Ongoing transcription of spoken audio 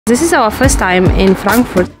This is our first time in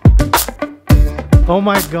Frankfurt. Oh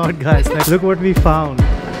my god, guys, like, look what we found.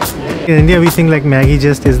 In India, we think like Maggi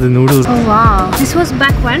just is the noodles. Oh wow. This was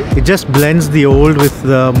back when? It just blends the old with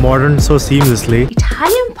the modern so seamlessly.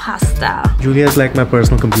 Italian pasta. Giulia is like my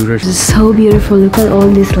personal computer. This is so beautiful. Look at all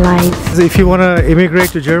these lights. So if you want to immigrate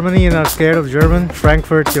to Germany and are scared of German,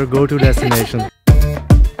 Frankfurt's your go-to destination.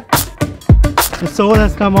 The soul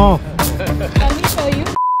has come off. Let me show you.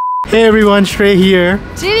 Hey everyone, Shrey here.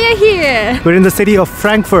 Giulia here. We're in the city of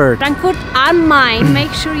Frankfurt. Frankfurt am Main.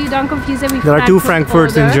 Make sure you don't confuse it with There are two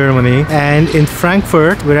Frankfurts in Germany. And in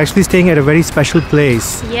Frankfurt, we're actually staying at a very special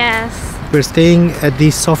place. Yes. We're staying at the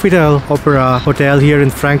Sofitel Opera Hotel here in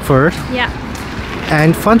Frankfurt. Yeah.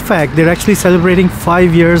 And fun fact, they're actually celebrating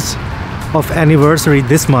 5 years of anniversary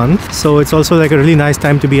this month. So it's also like a really nice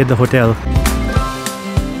time to be at the hotel.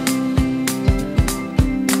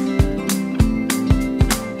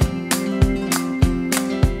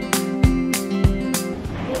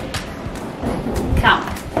 Come,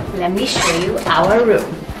 let me show you our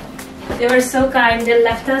room. They were so kind, they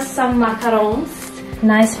left us some macarons,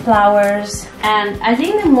 nice flowers, and I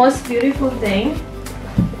think the most beautiful thing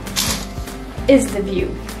is the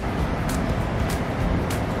view.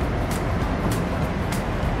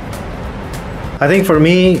 I think for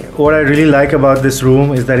me, what I really like about this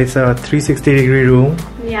room is that it's a 360-degree room.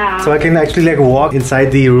 Yeah. So I can actually like walk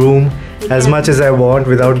inside the room as much as I want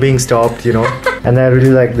without being stopped, you know. And I really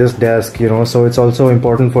like this desk, you know, so it's also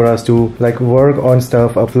important for us to like work on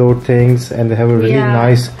stuff, upload things, and they have a really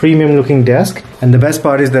nice premium looking desk. And the best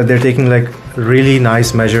part is that they're taking like really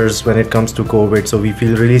nice measures when it comes to COVID, so we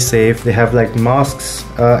feel really safe. They have like masks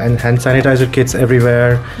and hand sanitizer kits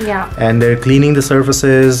everywhere. Yeah. And they're cleaning the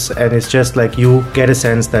surfaces, and it's just like you get a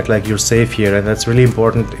sense that like you're safe here, and that's really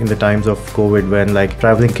important in the times of COVID when like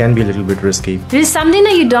traveling can be a little bit risky. There is something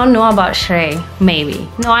that you don't know about Shrey, maybe.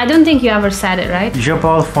 No, I don't think you ever said it, right? Je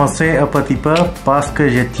parle français un petit peu parce que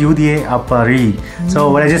j'étudiais à Paris.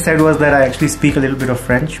 So what I just said was that I actually speak a little bit of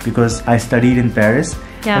French because I studied in Paris.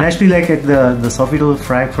 Yeah. And actually like at the Sofitel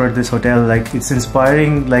Frankfurt, this hotel, like it's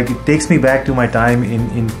inspiring, like it takes me back to my time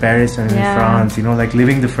in Paris and in France, you know, like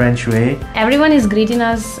living the French way. Everyone is greeting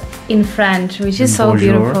us in French, which is so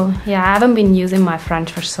beautiful. Yeah, I haven't been using my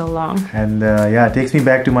French for so long. And yeah, it takes me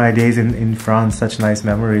back to my days in France, such nice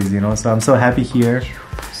memories, you know, so I'm so happy here,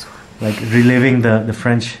 like reliving the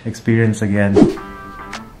French experience again.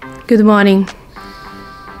 Good morning.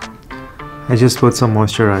 I just put some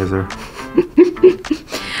moisturizer.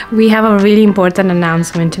 We have a really important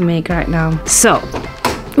announcement to make right now. So,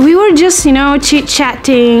 we were just, you know,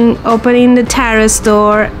 chit-chatting, opening the terrace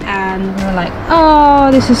door, and we were like,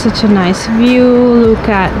 oh, this is such a nice view, look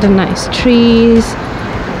at the nice trees.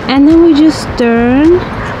 And then we just turn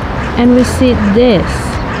and we see this.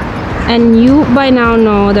 And you by now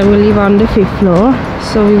know that we live on the 5th floor,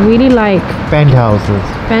 so we really like Penthouses.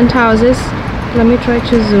 Penthouses. Let me try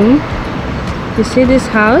to zoom. You see this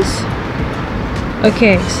house?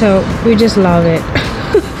 Okay, so we just love it.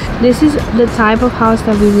 This is the type of house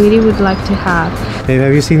that we really would like to have. Hey,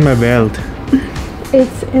 have you seen my belt?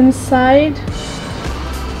 It's inside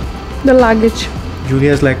the luggage.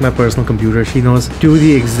 Giulia's like my personal computer. She knows to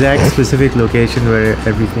the exact specific location where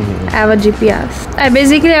everything is. I have a GPS. I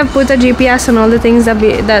basically have put a GPS on all the things that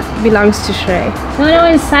belongs to Shrey. No,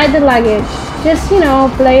 inside the luggage. Just, you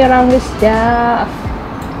know, play around with stuff.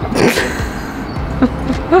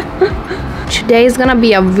 Today is gonna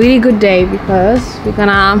be a really good day because we're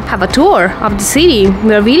gonna have a tour of the city.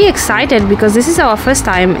 We're really excited because this is our first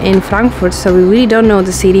time in Frankfurt, so we really don't know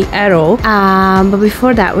the city at all. But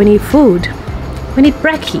before that, we need food. We need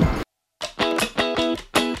brekkie.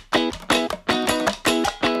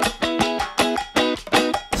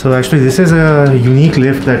 So actually this is a unique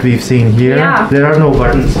lift that we've seen here. Yeah. There are no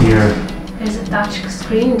buttons here. There's a touch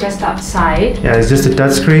screen just outside. Yeah, it's just a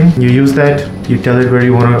touch screen. You use that, you tell it where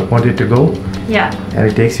you want it to go. Yeah. And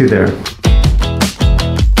it takes you there.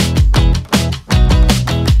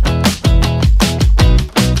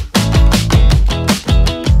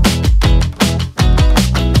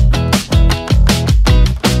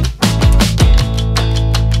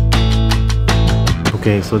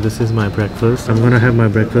 Okay, so this is my breakfast. I'm gonna have my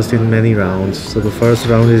breakfast in many rounds. So the first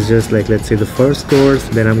round is just like, let's say the first course.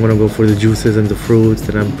 Then I'm gonna go for the juices and the fruits.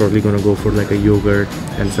 Then I'm probably gonna go for like a yogurt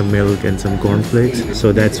and some milk and some cornflakes.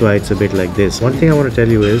 So that's why it's a bit like this. One thing I want to tell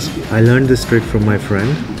you is, I learned this trick from my friend.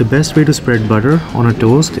 The best way to spread butter on a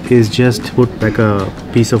toast is just put like a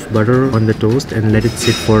piece of butter on the toast and let it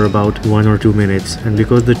sit for about 1 or 2 minutes. And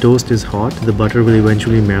because the toast is hot, the butter will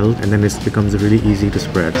eventually melt and then it becomes really easy to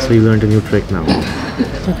spread. So you learned a new trick now.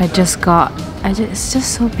 Look, it's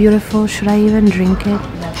just so beautiful. Should I even drink it?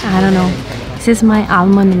 I don't know. This is my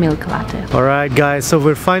almond milk latte. Alright guys, so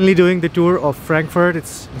we're finally doing the tour of Frankfurt.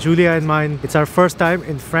 It's Julia and mine. It's our first time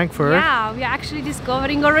in Frankfurt. Yeah, we're actually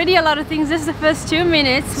discovering already a lot of things. This is the first 2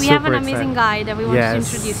 minutes. We have an amazing guide that we want to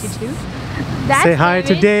introduce you to. Say hi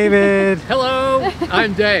to David. Hello,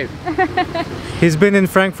 I'm Dave. He's been in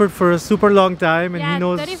Frankfurt for a super long time and he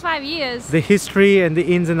knows 35 years. the history and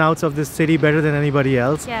the ins and outs of this city better than anybody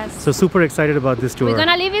else. Yes. So super excited about this tour. We're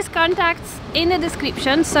gonna leave his contacts in the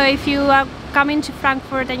description, so if you are coming to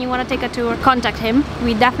Frankfurt and you want to take a tour, contact him.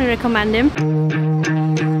 We definitely recommend him.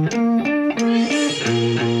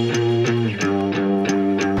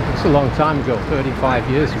 It's a long time ago, 35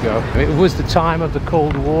 years ago. It was the time of the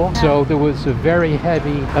Cold War, so there was a very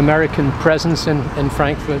heavy American presence in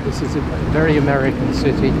Frankfurt. This is a very American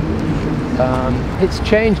city. It's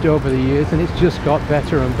changed over the years and it's just got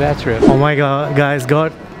better and better. Oh my god, guys,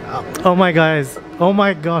 oh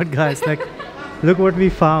my god, guys, like, look what we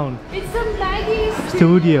found. It's a Maggie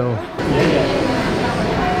Studio.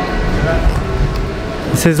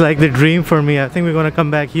 This is like the dream for me. I think we're gonna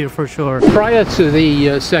come back here for sure. Prior to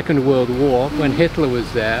the Second World War, when Hitler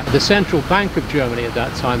was there, the central bank of Germany at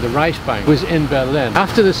that time, the Reichsbank, was in Berlin.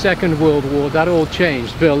 After the Second World War, that all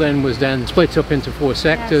changed. Berlin was then split up into 4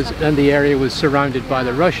 sectors, and the area was surrounded by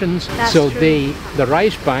the Russians. So the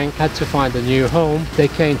Reichsbank had to find a new home. They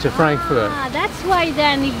came to Frankfurt. Ah, that's why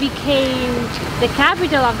then it became the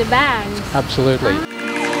capital of the bank. Absolutely.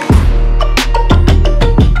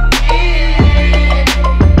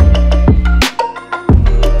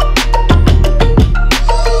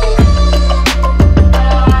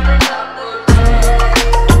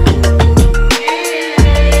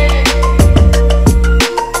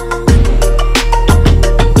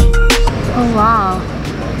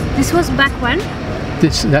 Back when?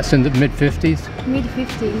 That's in the mid-50s.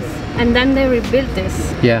 Mid-50s. And then they rebuilt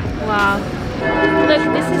this. Yeah. Wow. Look,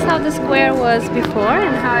 this is how the square was before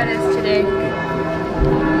and how it is today.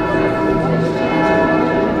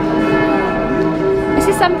 This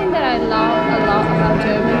is something that I love a lot about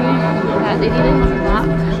Germany, that they didn't give up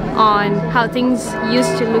on how things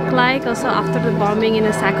used to look like also after the bombing in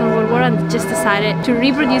the Second World War, and just decided to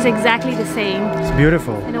reproduce exactly the same. It's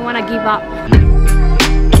beautiful. They don't want to give up.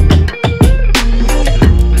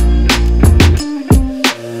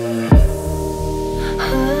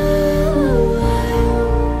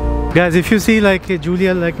 Guys, if you see like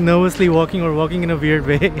Julia like nervously walking or walking in a weird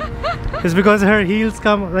way, it's because her heels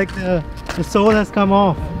come, like the sole has come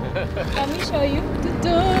off. Let me show you.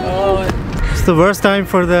 It's the worst time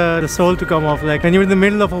for the sole to come off, like when you're in the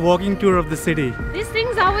middle of a walking tour of the city. These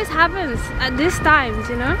things always happens at these times,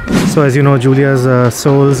 you know? So as you know, Julia's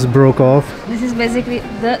soles broke off. This is basically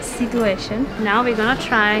the situation. Now we're gonna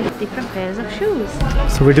try different pairs of shoes.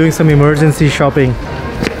 So we're doing some emergency shopping.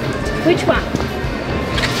 Which one?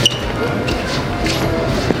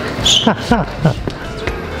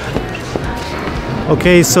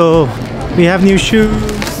 Okay, so we have new shoes.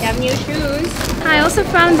 We have new shoes. I also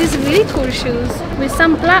found these really cool shoes with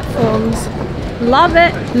some platforms. Love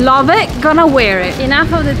it. Love it. Gonna wear it.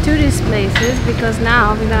 Enough of the tourist places, because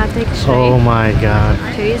now we're gonna take straight Oh my god.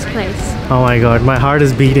 to his place. Oh my god, my heart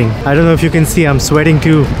is beating. I don't know if you can see, I'm sweating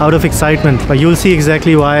too, out of excitement. But you'll see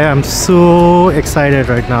exactly why I'm so excited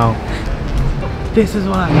right now. This is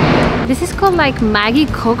why. This is called like Maggie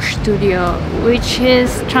Cook Studio, which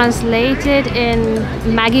is translated in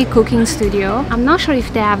Maggie Cooking Studio. I'm not sure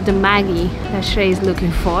if they have the Maggie that Shrey is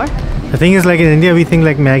looking for. The thing is, like in India we think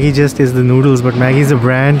like Maggie just is the noodles, but Maggie is a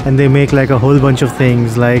brand and they make like a whole bunch of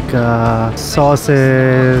things like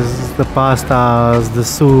sauces, the pastas, the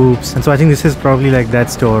soups, and so I think this is probably like that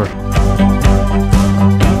store.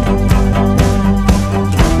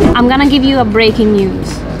 I'm gonna give you a breaking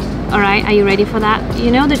news. Alright, are you ready for that?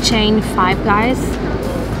 You know the chain Five Guys?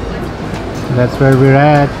 That's where we're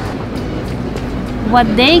at. What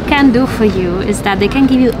they can do for you is that they can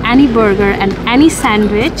give you any burger and any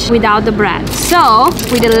sandwich without the bread. So,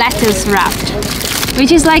 with the lettuce wrapped,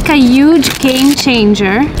 which is like a huge game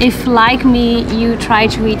changer if, like me, you try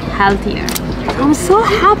to eat healthier. I'm so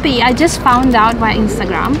happy. I just found out by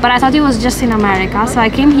Instagram, but I thought it was just in America. So I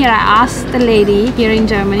came here, I asked the lady here in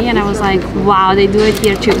Germany, and I was like, wow, they do it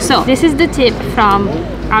here too. So this is the tip from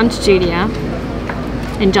Aunt Giulia.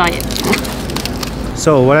 Enjoy it.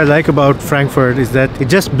 So what I like about Frankfurt is that it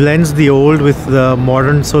just blends the old with the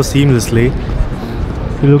modern so seamlessly.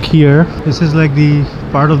 You look here, this is like the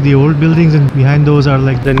part of the old buildings, and behind those are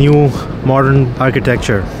like the new modern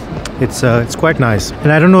architecture. It's quite nice.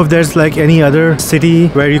 And I don't know if there's like any other city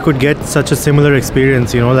where you could get such a similar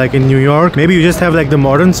experience, you know, like in New York. Maybe you just have like the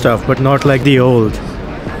modern stuff, but not like the old.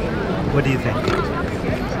 What do you think?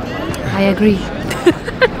 I agree.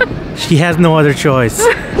 She has no other choice.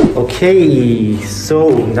 Okay, so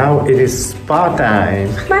now it is spa time.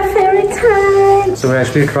 My favorite time. So we're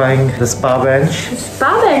actually trying the spa bench. The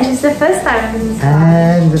spa bench is the first time in the spa.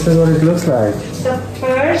 And this is what it looks like. So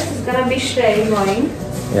first it's gonna be Shrey going.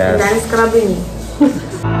 Yes. And then it's gonna be me.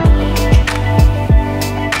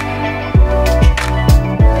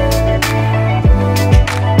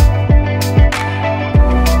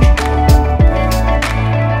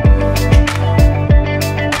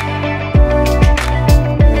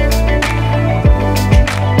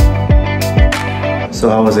 So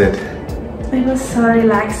how was it? It was so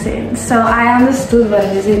relaxing. So I understood what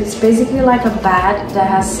it is. It's basically like a bath that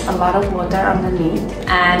has a lot of water underneath.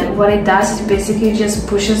 And what it does is basically just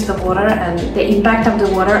pushes the water, and the impact of the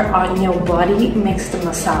water on your body makes the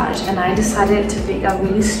massage. And I decided to pick a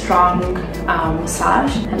really strong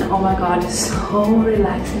massage. And oh my god, it's so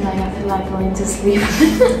relaxing. Like, I feel like going to sleep.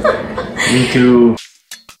 Me too.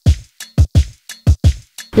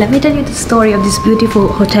 Let me tell you the story of this beautiful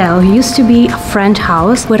hotel. It used to be a French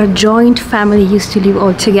house where a joint family used to live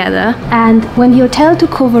all together. And when the hotel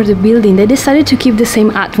took over the building, they decided to keep the same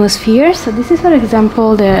atmosphere. So this is, for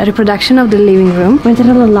example, the reproduction of the living room, where there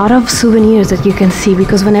are a lot of souvenirs that you can see,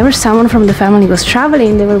 because whenever someone from the family was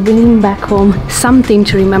traveling, they were bringing back home something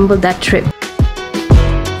to remember that trip.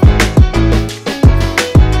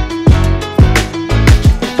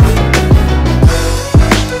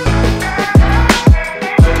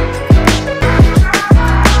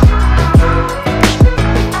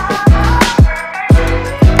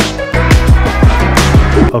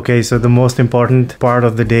 Okay, so the most important part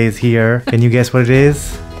of the day is here. Can you guess what it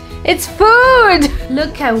is? It's food!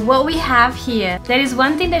 Look at what we have here. There is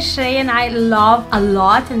one thing that Shrey and I love a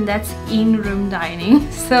lot, and that's in-room dining.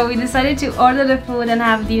 So we decided to order the food and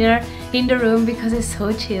have dinner in the room because it's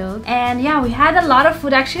so chilled. And yeah, we had a lot of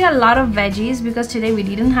food, actually a lot of veggies, because today we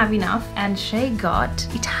didn't have enough. And Shrey got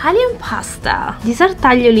Italian pasta. These are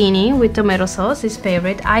tagliolini with tomato sauce, his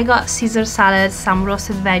favorite. I got Caesar salad, some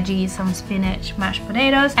roasted veggies, some spinach, mashed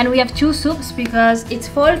potatoes. And we have 2 soups because it's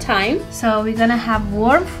fall time, so we're gonna have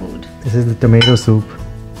warm food. This is the tomato soup.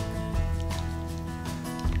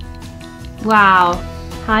 Wow,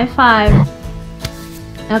 high five.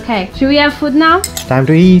 Okay, should we have food now? Time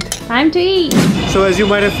to eat. Time to eat. So as you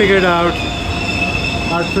might have figured out,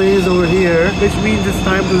 our train is over here, which means it's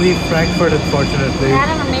time to leave Frankfurt, unfortunately. We had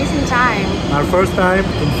an amazing time. Our first time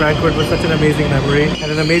in Frankfurt was such an amazing memory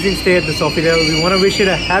and an amazing stay at the Sofitel. We want to wish it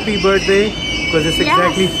a happy birthday, because it's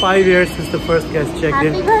exactly 5 years since the first guest checked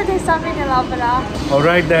in. Happy birthday, Sofitel Opera.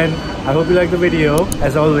 Alright then, I hope you like the video,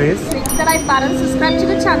 as always. Click the like button, subscribe to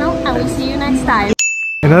the channel, and we'll see you next time.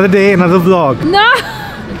 Another day, another vlog. No!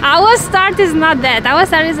 Our start is not that. Our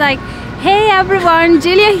start is like, hey everyone,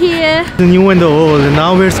 Giulia here. The new and the old, and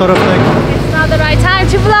now we're sort of like... It's not the right time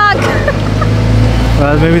to vlog.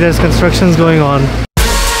 Well, maybe there's constructions going on.